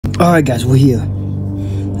Alright guys, we're here.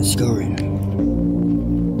 Let's go in.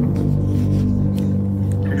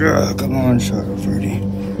 Come on, shut up, Freddy.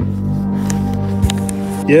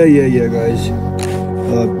 Yeah, guys.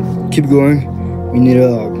 Keep going. We need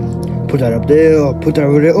to put that up there, or put that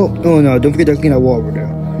over there. Oh, no, don't forget to clean that wall over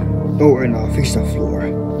there. Oh, and fix that floor.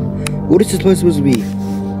 What is this place supposed to be?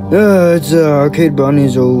 It's Arcade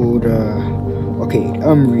Bunny's old arcade.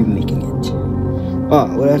 I'm remaking it.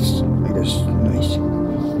 Ah, well that's, I guess, nice.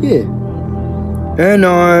 Yeah.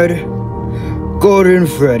 Ennard, Golden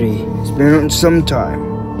Freddy. It's been some time.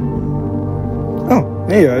 Oh,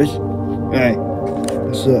 hey guys. Hey.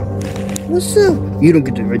 What's up? What's up? You don't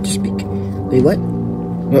get the right to speak. Wait, what?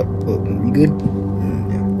 Oh, you good?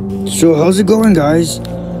 Yeah. So, how's it going, guys?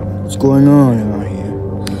 What's going on around here?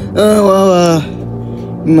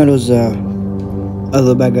 You met those,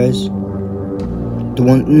 other bad guys. The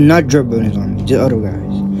one, not Drug Burners on me, the other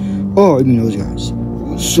guys. Oh, you mean those guys.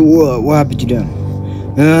 So, what happened to them?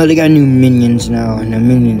 They got new minions now, and the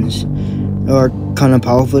minions are kind of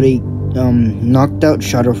powerful. They, knocked out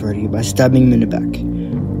Shadow Freddy by stabbing him in the back.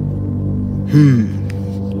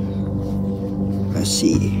 Let's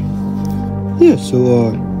see. Yeah,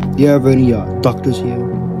 so, do you have any, doctors here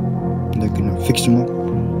that can, fix him up?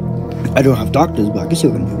 I don't have doctors, but I can see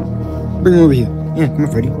what I can do. Bring him over here. Yeah, come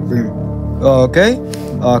on, Freddy. Bring him. Okay.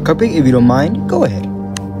 Cupcake, if you don't mind, go ahead.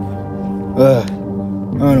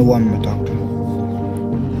 I don't know why I'm a doctor.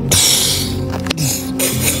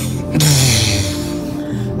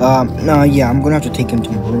 Yeah, I'm gonna have to take him to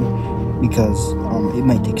my room because, it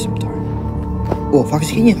might take some time. Oh,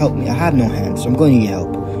 Fox, can you help me? I have no hands, so I'm going to need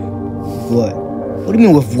help. What? What do you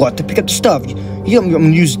mean with what? To pick up the stuff? You I'm gonna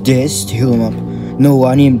use this to heal him up. No,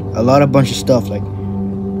 I need a bunch of stuff, like,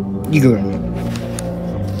 you go around.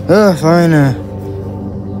 Fine,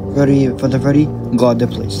 Freddy, guard the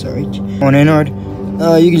place, alright? On Ennard,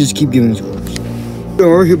 you can just keep giving us orders.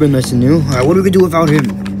 Or he'll be missing you. What do we do without him?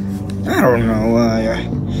 I don't know,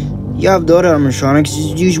 you have the other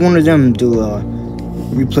animatronics, use one of them to,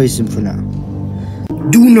 replace him for now.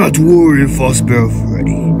 Do not worry, Fosbear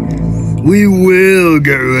Freddy. We will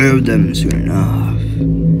get rid of them soon enough.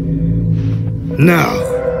 Now,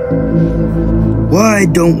 why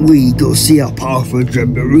don't we go see how powerful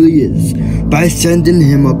Drebber really is by sending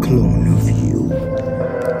him a clone of you?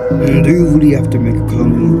 Do you really have to make a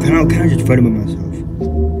clone of you? Can I just fight him by myself?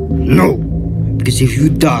 No, because if you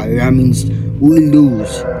die, that means we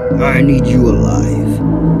lose. I need you alive.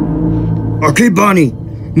 Okay, Bonnie,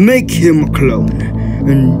 make him a clone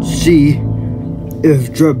and see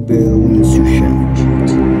if Drebber wants to challenge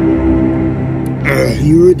it.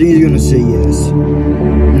 You really think he's gonna say yes?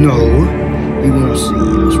 No, he won't say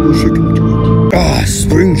yes. We'll trick him to it.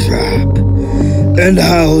 Springtrap. And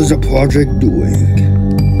how's the project doing?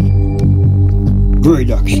 Great,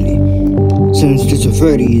 actually. Since this is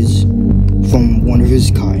Freddy's from one of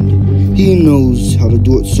his kind, he knows how to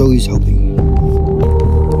do it, so he's helping.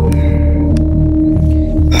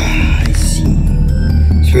 I see.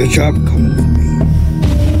 Springtrap, come with me.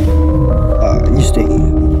 You stay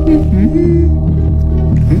here.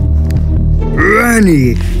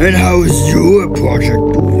 Ranny, and how is your project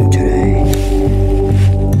doing today?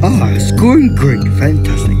 It's going great,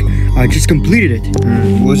 fantastic. I just completed it.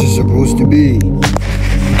 What's it supposed to be?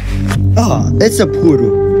 It's a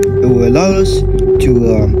portal. It will allow us to,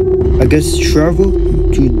 I guess, travel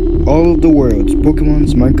to all of the worlds.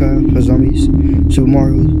 Pokemon's, Minecraft, zombies, Super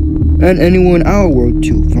Mario, and anyone in our world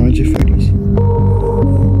too. Find your Freddy's.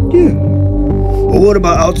 Yeah. But what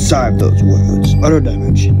about outside those worlds? Other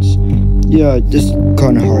dimensions? Yeah, this is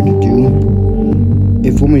kind of hard to do.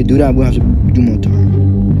 If we want me to do that, we'll have to do more time.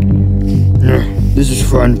 This is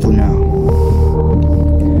fun for now.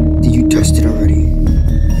 Did you test it already?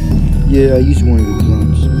 Yeah, I used one of the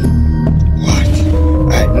clones. What?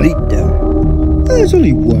 I leaked them. There's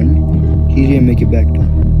only one. He didn't make it back though.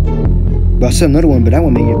 But I saw another one, but that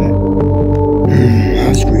one made it back.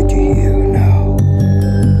 That's great to hear now.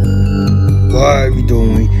 Why are you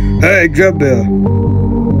doing? Hey, Drebber.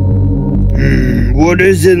 What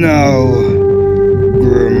is it now?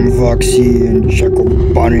 Grim, Foxy, and Checo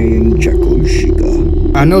Bunny, and Checo Chica.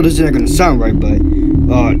 I know this isn't gonna sound right, but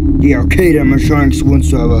the arcade animatronics wants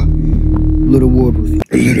to have a little word with you.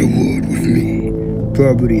 A little word with me.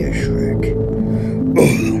 Probably a Shrek. Oh,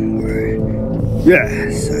 don't worry.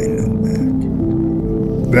 Yes, I know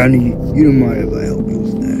that. Bunny, you don't mind if I help you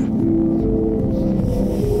with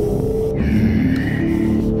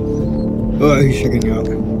that? He's checking out.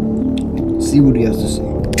 See what he has to say.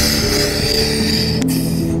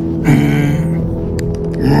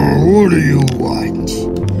 What do you want?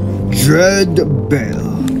 Dread Bell.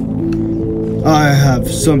 I have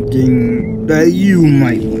something that you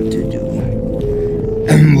might want to do.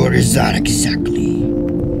 And what is that exactly?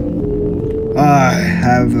 I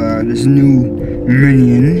have this new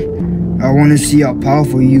minion. I want to see how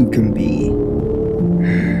powerful you can be.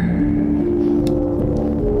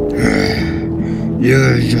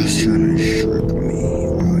 You're just trying to trick me,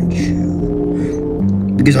 aren't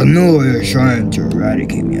you? Because I know you're trying to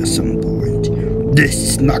eradicate me at some point. This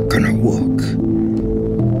is not gonna work.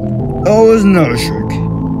 Oh, it's not a trick.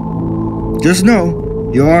 Just know,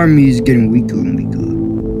 your army is getting weaker and weaker.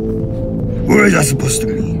 What is that supposed to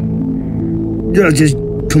mean? Just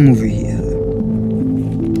come over here.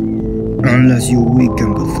 Unless you're weak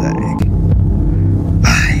and pathetic.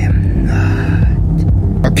 I am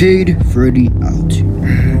not. Arcade Freddy out.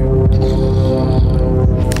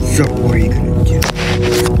 So what are you gonna do?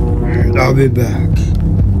 I'll be back.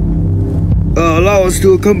 Allow us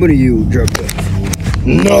to accompany you, Jumper.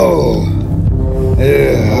 No!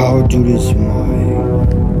 Yeah, I'll do this my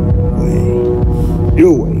way.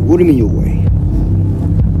 Your way? What do you mean your way?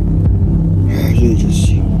 Yeah, just...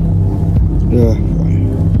 Yeah, fine.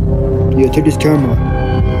 Yeah, take this camera.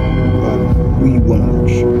 We wanna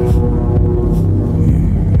watch.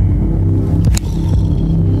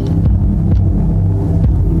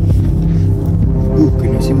 Ooh, can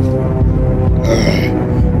you see me?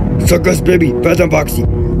 Suckers, baby, Fat and Foxy.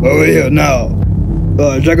 Over here now.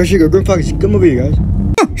 Jack and Sugar, Grim Foxy, come over here, guys.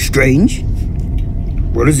 Strange.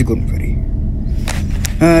 What is it going, Freddy?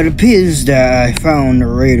 It appears that I found a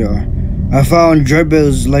radar. I found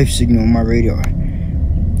Dreadbear's life signal on my radar.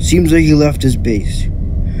 Seems like he left his base.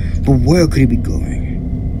 But where could he be going?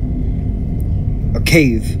 A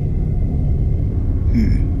cave.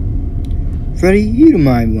 Freddy, you don't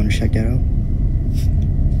mind if you want to check that out?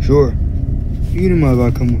 Sure. You don't mind if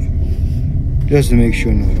I come with you? Just to make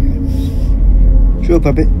sure nothing happens. Sure,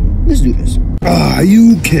 puppet. Let's do this.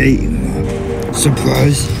 You came.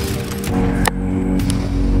 Surprise.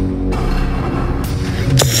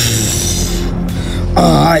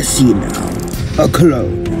 I see now. A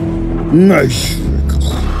clone. Nice trick.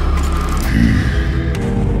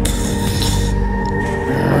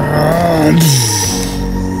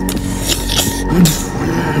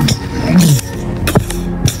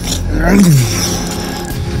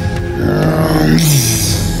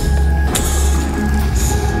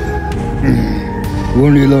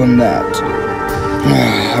 When you learn that,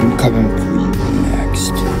 I'm coming for you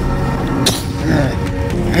next.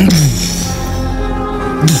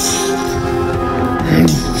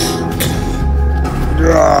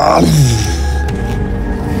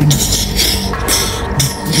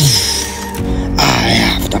 I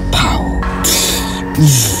have the power.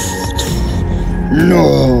 No.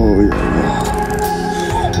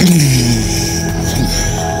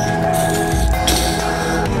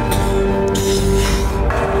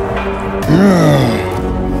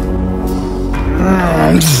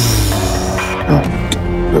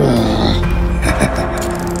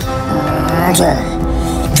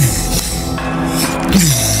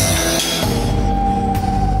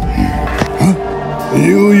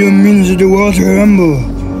 You means the water ember.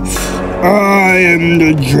 I am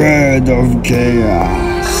the dread of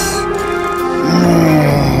chaos.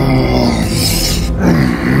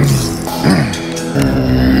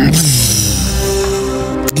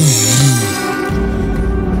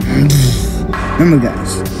 Remember,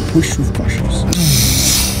 guys, push with cautions.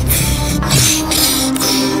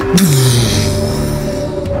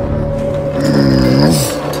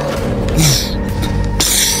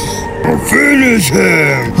 Finish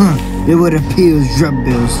him! It would appear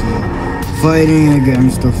Dreadbear's here, fighting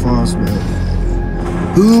against the Frostbear.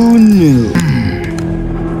 Who knew?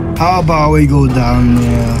 How about we go down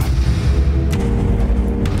there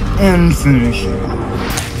and finish it off?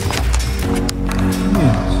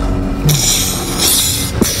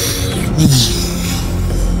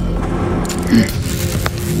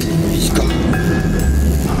 He's gone.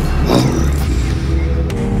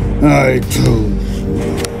 Alright. I told you.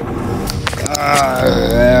 I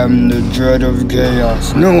am the dread of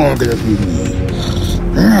chaos. No one can beat me.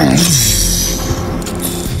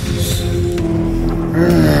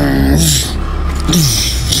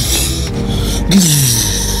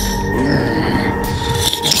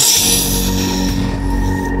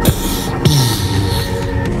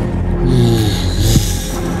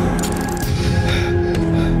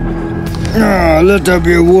 Let there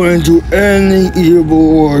be a warning to any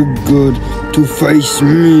evil or good to face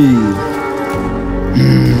me.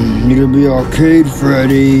 It'll be Arcade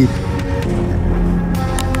Freddy.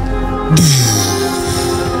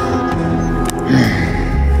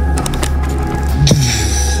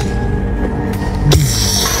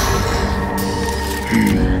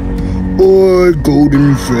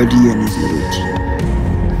 Golden Freddy and his little team.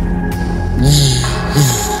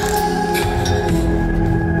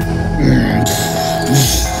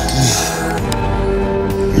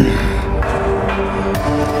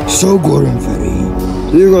 So Golden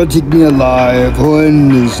Freddy, you're gonna take me alive or in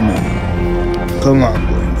this name. Come on,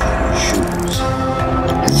 Golden Freddy, shoot.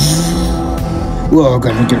 We're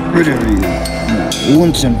gonna get rid of you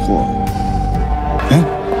once and for all. Huh?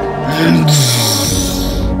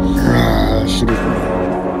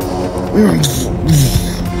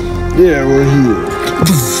 Yeah, we're here.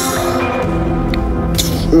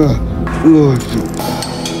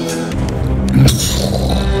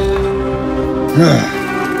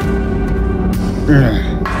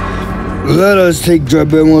 Let us take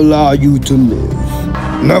Dreb and we'll allow you to live.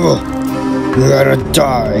 Never. You gotta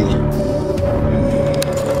die.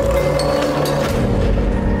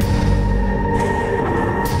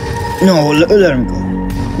 No, let him go.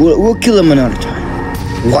 We'll kill him another time.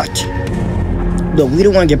 What? No, we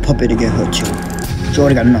don't want to get Puppet to get hurt too. She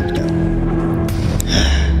already got knocked out.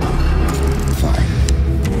 Fine.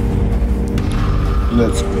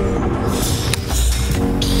 Let's go.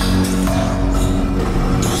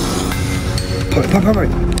 Puppet.